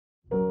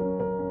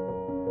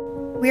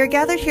We are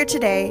gathered here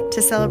today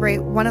to celebrate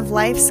one of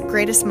life's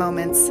greatest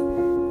moments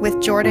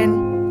with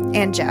Jordan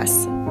and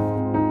Jess.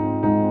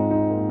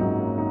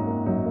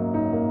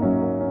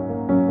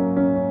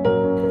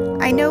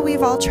 I know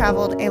we've all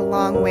traveled a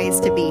long ways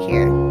to be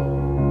here.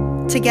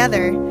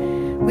 Together,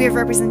 we have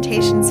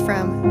representations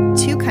from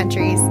 2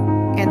 countries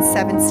and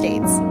 7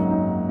 states.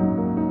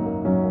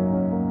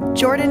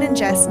 Jordan and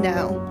Jess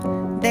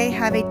know they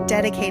have a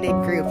dedicated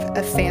group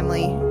of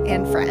family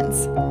and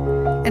friends.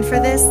 And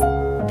for this,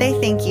 they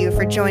thank you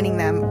for joining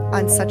them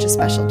on such a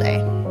special day.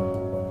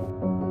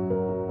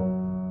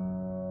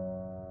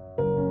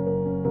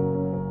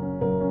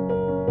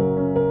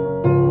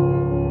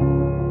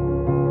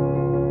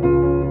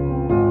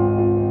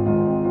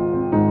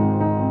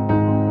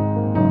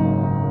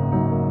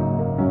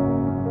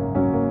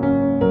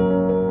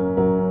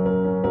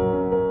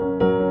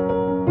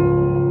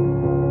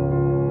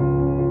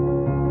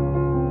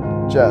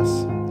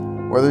 Jess,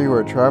 whether you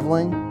are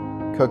traveling,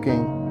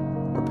 cooking,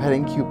 or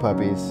petting cute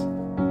puppies,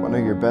 one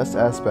of your best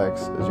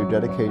aspects is your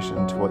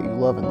dedication to what you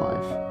love in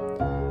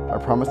life.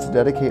 I promise to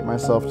dedicate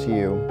myself to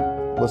you,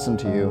 listen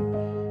to you,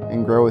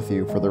 and grow with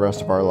you for the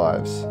rest of our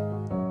lives.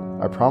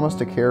 I promise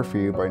to care for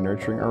you by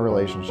nurturing our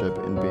relationship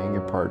and being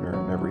your partner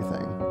in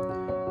everything.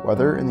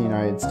 Whether in the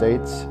United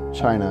States,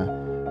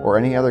 China, or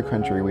any other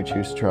country we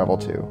choose to travel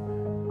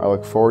to, I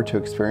look forward to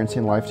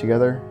experiencing life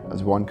together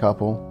as one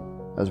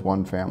couple, as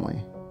one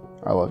family.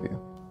 I love you.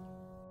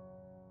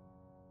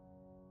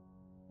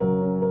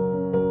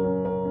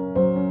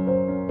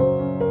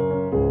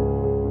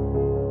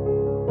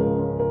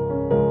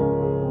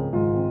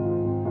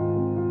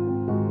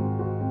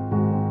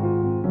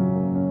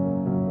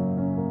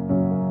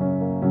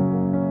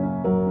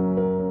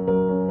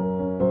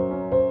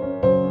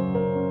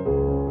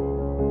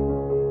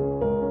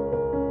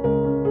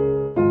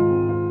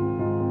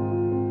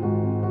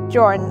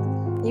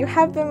 Jordan, you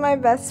have been my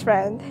best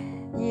friend.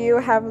 You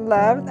have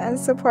loved and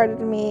supported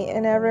me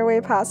in every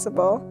way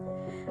possible.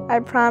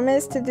 I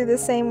promise to do the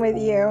same with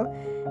you,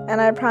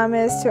 and I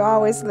promise to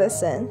always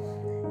listen.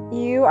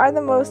 You are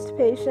the most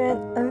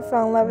patient and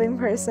fun-loving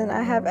person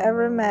I have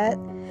ever met,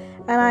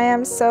 and I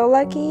am so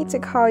lucky to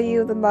call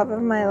you the love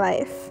of my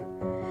life.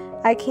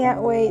 I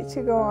can't wait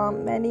to go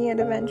on many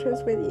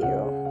adventures with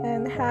you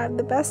and have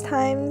the best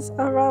times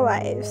of our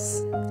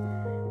lives.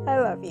 I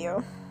love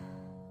you.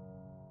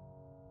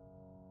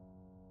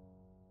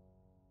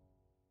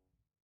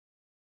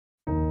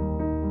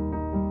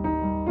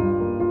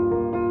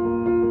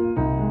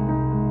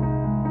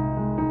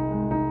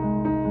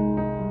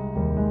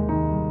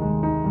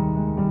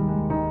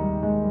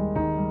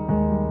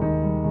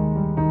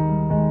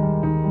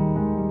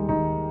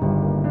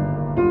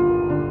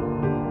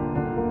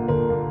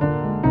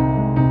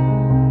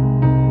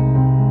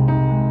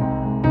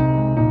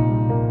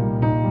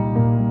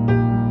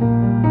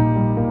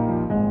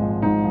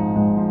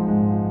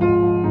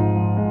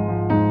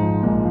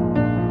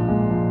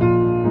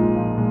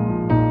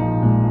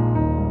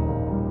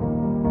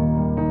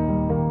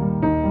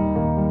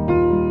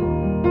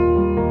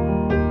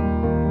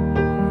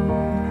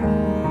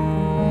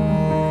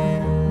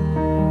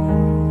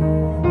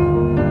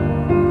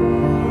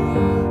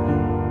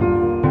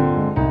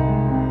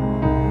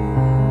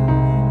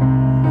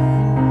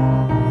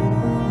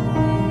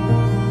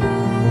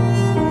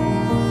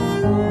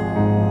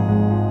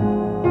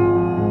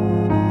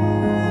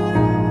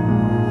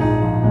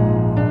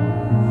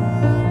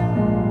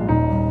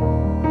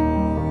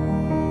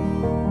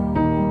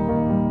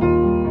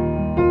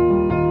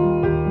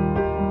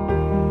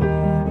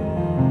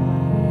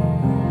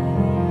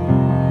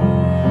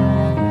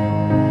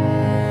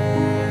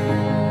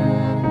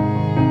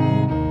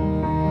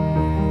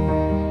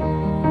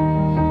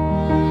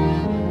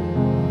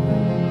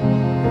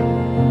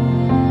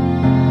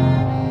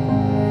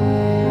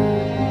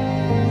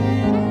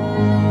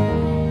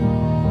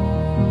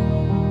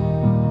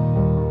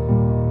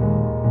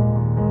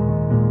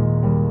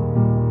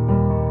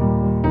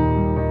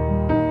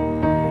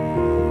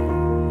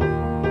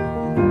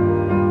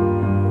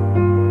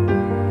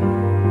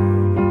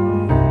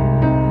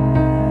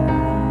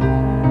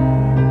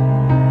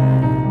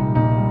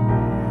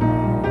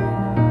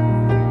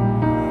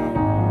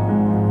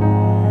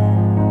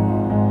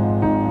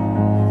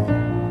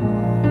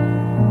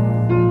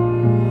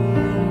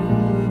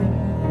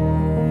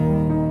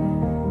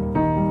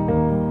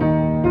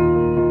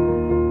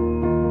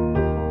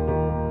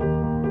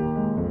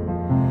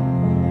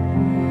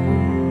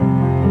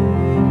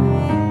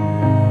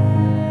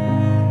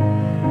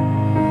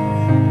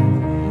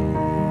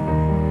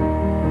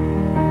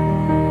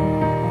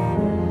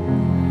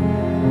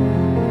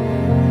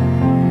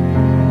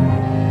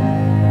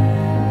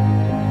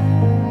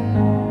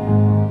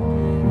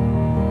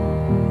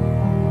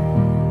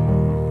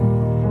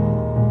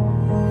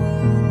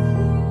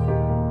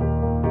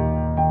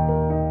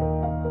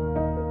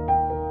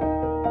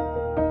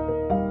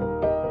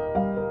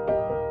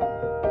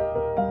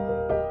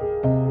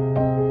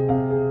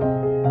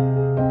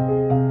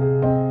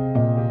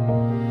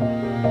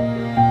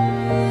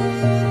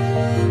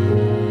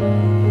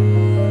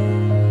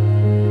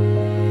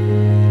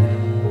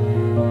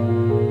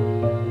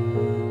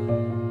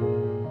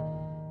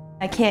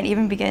 can't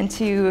even begin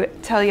to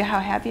tell you how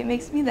happy it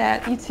makes me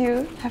that you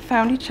two have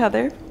found each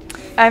other.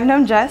 I've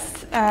known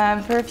Jess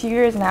for a few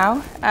years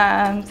now,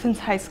 since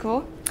high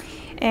school,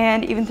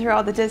 and even through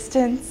all the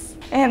distance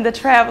and the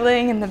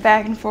traveling and the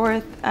back and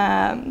forth,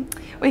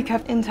 we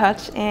kept in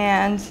touch,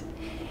 and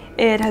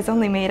it has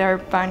only made our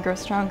bond grow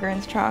stronger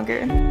and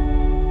stronger.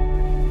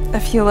 A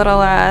few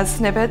little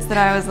snippets that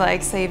I was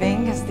like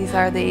saving, because these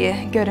are the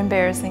good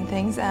embarrassing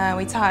things.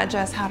 We taught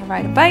Jess how to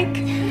ride a bike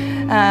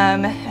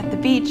at the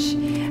beach.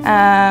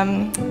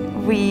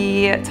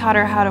 We taught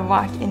her how to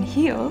walk in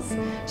heels.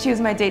 She was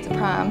my date to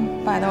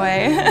prom, by the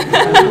way.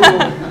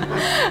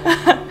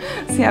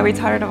 So yeah, we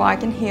taught her to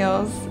walk in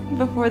heels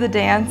before the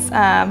dance.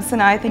 So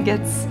now I think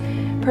it's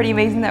pretty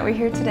amazing that we're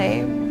here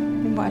today,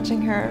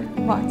 watching her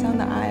walk down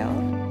the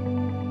aisle.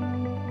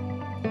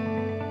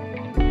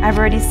 I've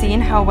already seen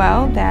how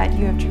well that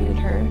you have treated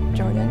her,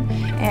 Jordan,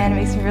 and it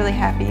makes me really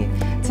happy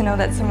to know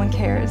that someone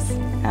cares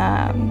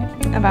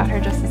about her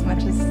just as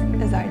much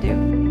as I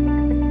do.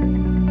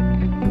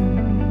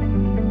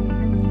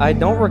 I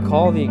don't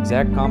recall the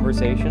exact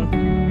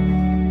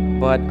conversation,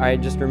 but I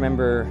just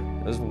remember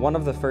it was one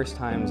of the first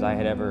times I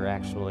had ever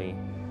actually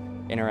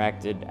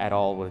interacted at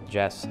all with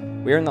Jess.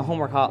 We were in the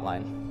homework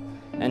hotline,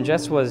 and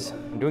Jess was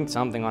doing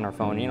something on her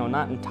phone, you know,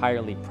 not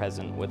entirely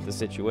present with the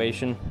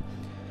situation,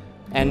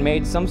 and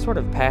made some sort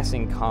of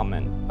passing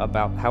comment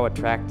about how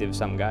attractive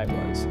some guy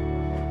was.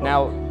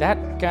 Now,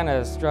 that kind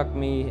of struck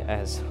me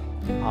as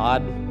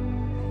odd,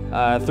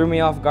 threw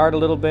me off guard a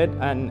little bit,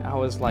 and I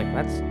was like,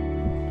 that's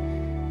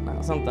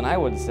not something I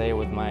would say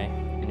with my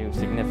new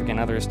significant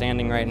other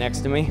standing right next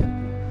to me.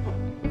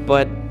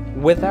 But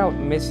without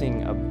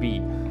missing a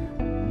beat,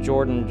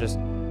 Jordan just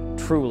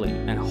truly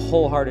and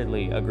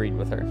wholeheartedly agreed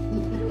with her,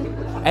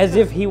 as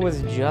if he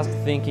was just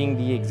thinking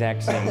the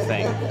exact same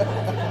thing.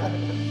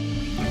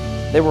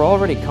 They were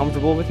already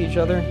comfortable with each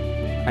other,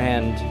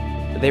 and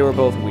they were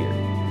both weird,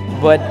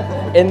 but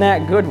in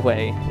that good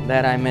way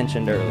that I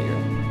mentioned earlier.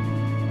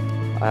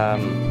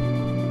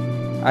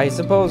 I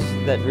suppose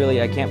that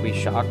really I can't be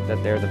shocked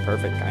that they're the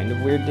perfect kind of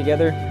weird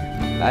together.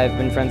 I've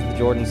been friends with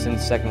Jordan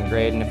since 2nd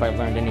grade, and if I've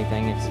learned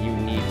anything, it's you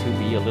need to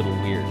be a little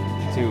weird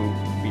to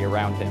be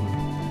around him.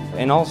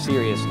 In all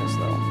seriousness,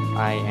 though,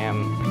 I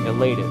am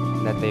elated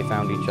that they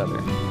found each other,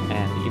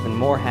 and even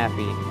more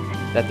happy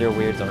that their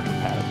weirds are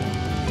compatible.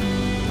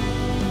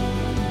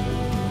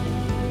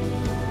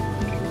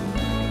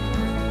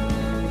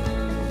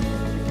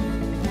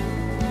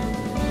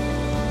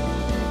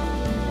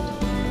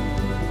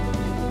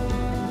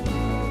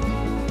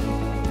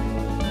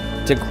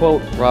 To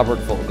quote Robert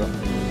Fulghum,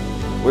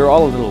 we're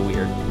all a little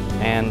weird,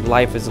 and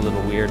life is a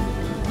little weird,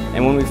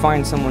 and when we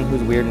find someone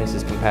whose weirdness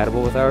is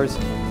compatible with ours,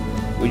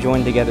 we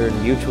join together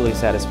in mutually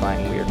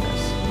satisfying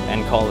weirdness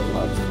and call it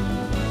love.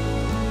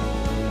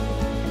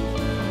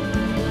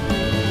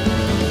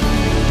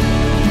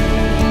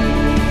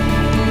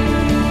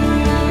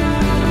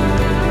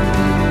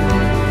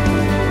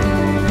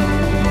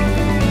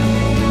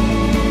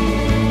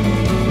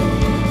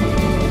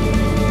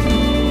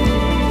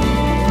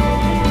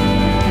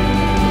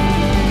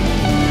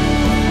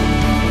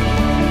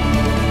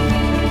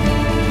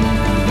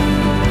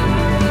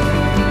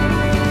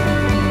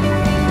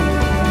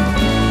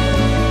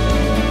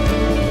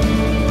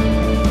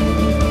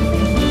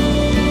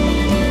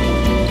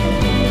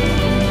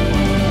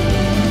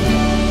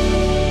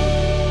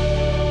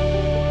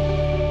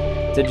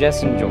 To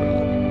Jess and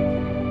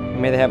Jordan,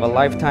 may they have a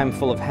lifetime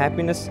full of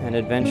happiness and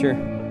adventure,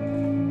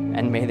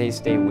 and may they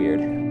stay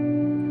weird.